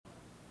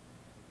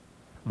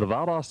The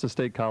Valdosta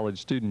State College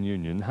Student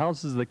Union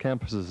houses the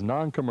campus's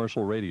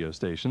non-commercial radio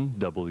station,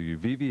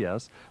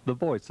 WVVS, the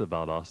voice of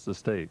Valdosta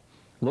State.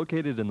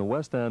 Located in the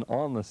West End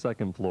on the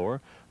second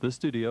floor, the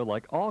studio,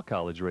 like all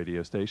college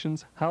radio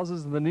stations,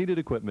 houses the needed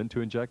equipment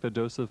to inject a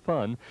dose of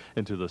fun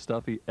into the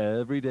stuffy,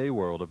 everyday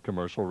world of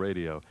commercial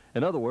radio.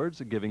 In other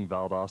words, giving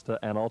Valdosta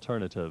an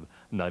alternative.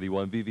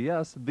 91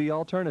 VVS, the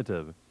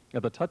alternative.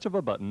 At the touch of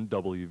a button,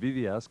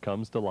 WVVS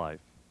comes to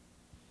life.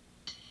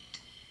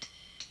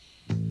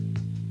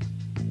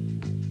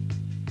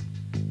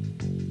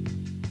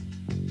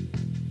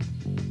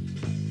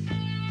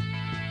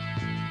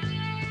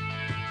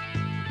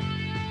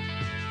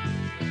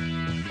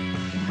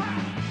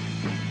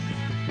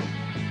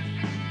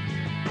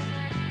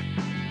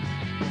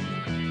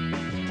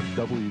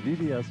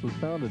 WVVS was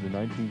founded in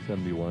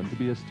 1971 to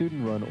be a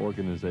student-run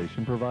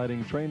organization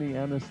providing training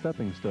and a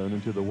stepping stone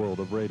into the world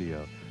of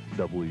radio.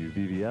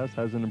 WVVS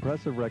has an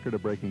impressive record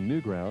of breaking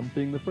new ground,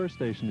 being the first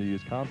station to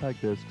use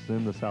compact discs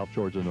in the South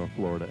Georgia, North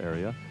Florida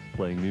area,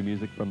 playing new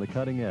music from the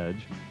cutting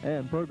edge,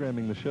 and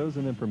programming the shows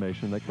and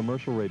information that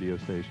commercial radio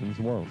stations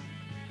won't.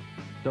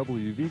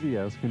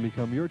 WVVS can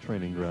become your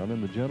training ground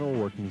in the general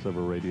workings of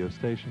a radio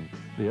station.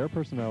 The air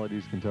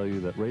personalities can tell you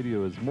that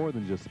radio is more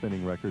than just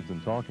spinning records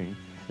and talking.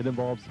 It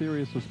involves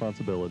serious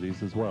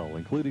responsibilities as well,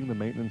 including the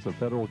maintenance of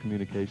Federal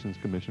Communications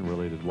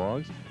Commission-related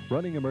logs,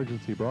 running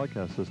emergency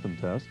broadcast system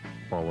tests,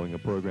 following a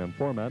program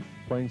format,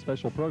 playing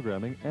special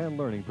programming, and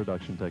learning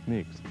production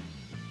techniques.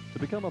 To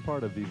become a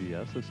part of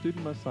VVS, a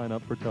student must sign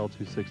up for TEL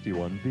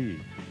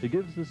 261V. It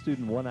gives the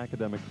student 1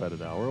 academic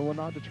credit hour and will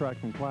not detract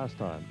from class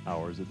time.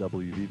 Hours at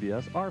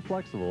WVVS are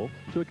flexible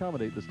to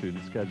accommodate the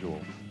student's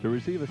schedule. To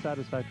receive a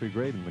satisfactory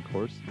grade in the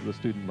course, the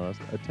student must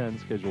attend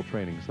scheduled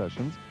training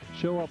sessions,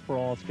 show up for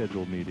all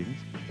scheduled meetings,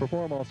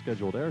 perform all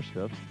scheduled air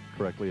shifts,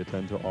 correctly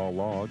attend to all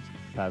logs,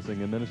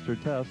 passing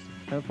administered tests,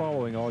 and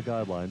following all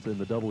guidelines in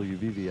the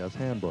WVVS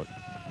handbook.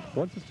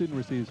 Once the student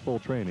receives full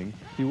training,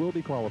 he will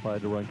be qualified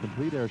to run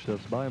complete air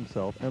shifts by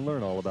himself and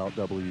learn all about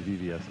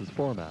WVVS's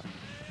format.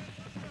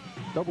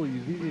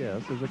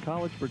 WVVS is a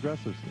college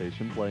progressive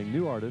station playing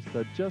new artists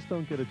that just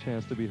don't get a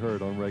chance to be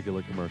heard on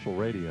regular commercial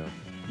radio.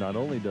 Not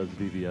only does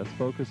VVS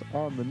focus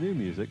on the new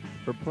music,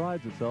 but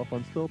prides itself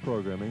on still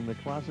programming the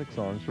classic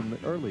songs from the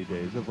early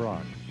days of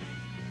rock.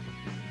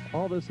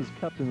 All this is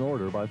kept in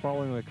order by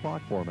following a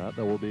clock format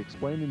that will be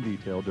explained in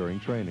detail during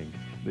training.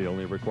 The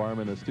only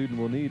requirement a student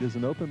will need is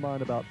an open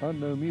mind about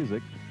unknown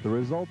music. The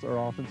results are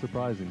often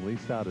surprisingly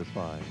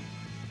satisfying.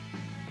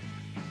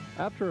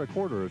 After a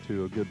quarter or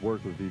two of good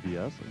work with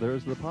VVS, there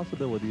is the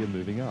possibility of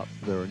moving up.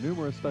 There are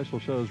numerous special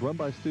shows run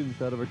by students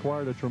that have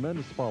acquired a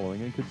tremendous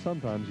following and could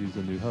sometimes use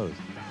a new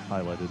host.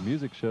 Highlighted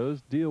music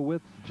shows deal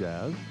with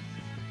jazz,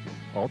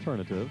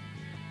 alternative,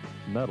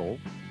 metal,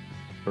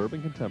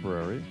 urban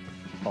contemporary,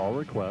 all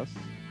requests,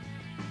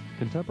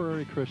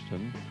 contemporary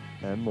Christian,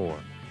 and more.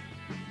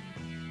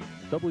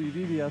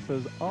 WVVS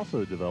has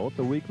also developed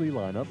a weekly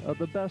lineup of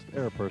the best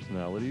air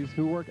personalities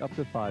who work up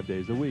to 5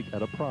 days a week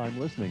at a prime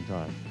listening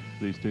time.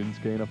 These students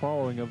gain a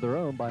following of their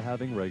own by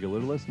having regular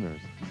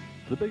listeners.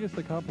 The biggest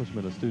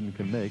accomplishment a student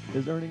can make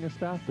is earning a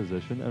staff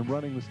position and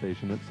running the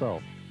station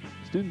itself.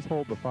 Students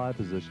hold the 5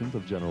 positions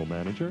of General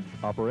Manager,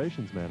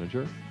 Operations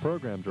Manager,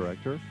 Program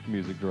Director,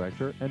 Music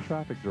Director, and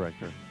Traffic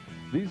Director.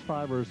 These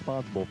 5 are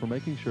responsible for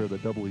making sure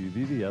that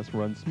WVVS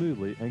runs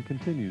smoothly and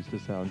continues to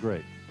sound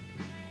great.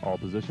 All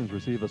positions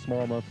receive a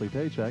small monthly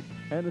paycheck,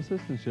 and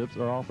assistantships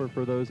are offered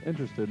for those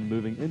interested in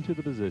moving into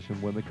the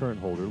position when the current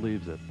holder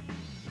leaves it.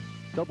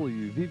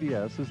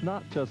 WVVS is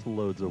not just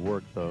loads of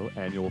work, though.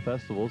 Annual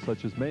festivals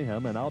such as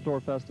Mayhem, an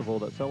outdoor festival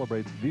that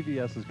celebrates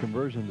VVS's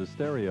conversion to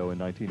stereo in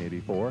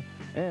 1984,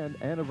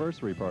 and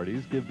anniversary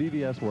parties give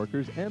VVS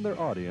workers and their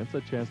audience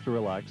a chance to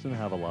relax and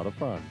have a lot of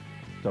fun.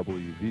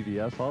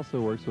 WVVS also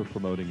works with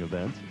promoting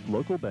events,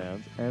 local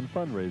bands, and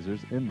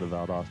fundraisers in the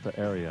Valdosta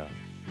area.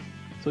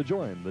 So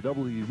join the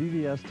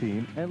WVVS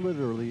team and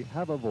literally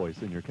have a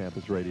voice in your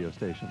campus radio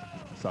station.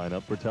 Sign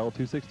up for TEL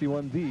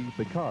 261V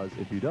because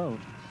if you don't,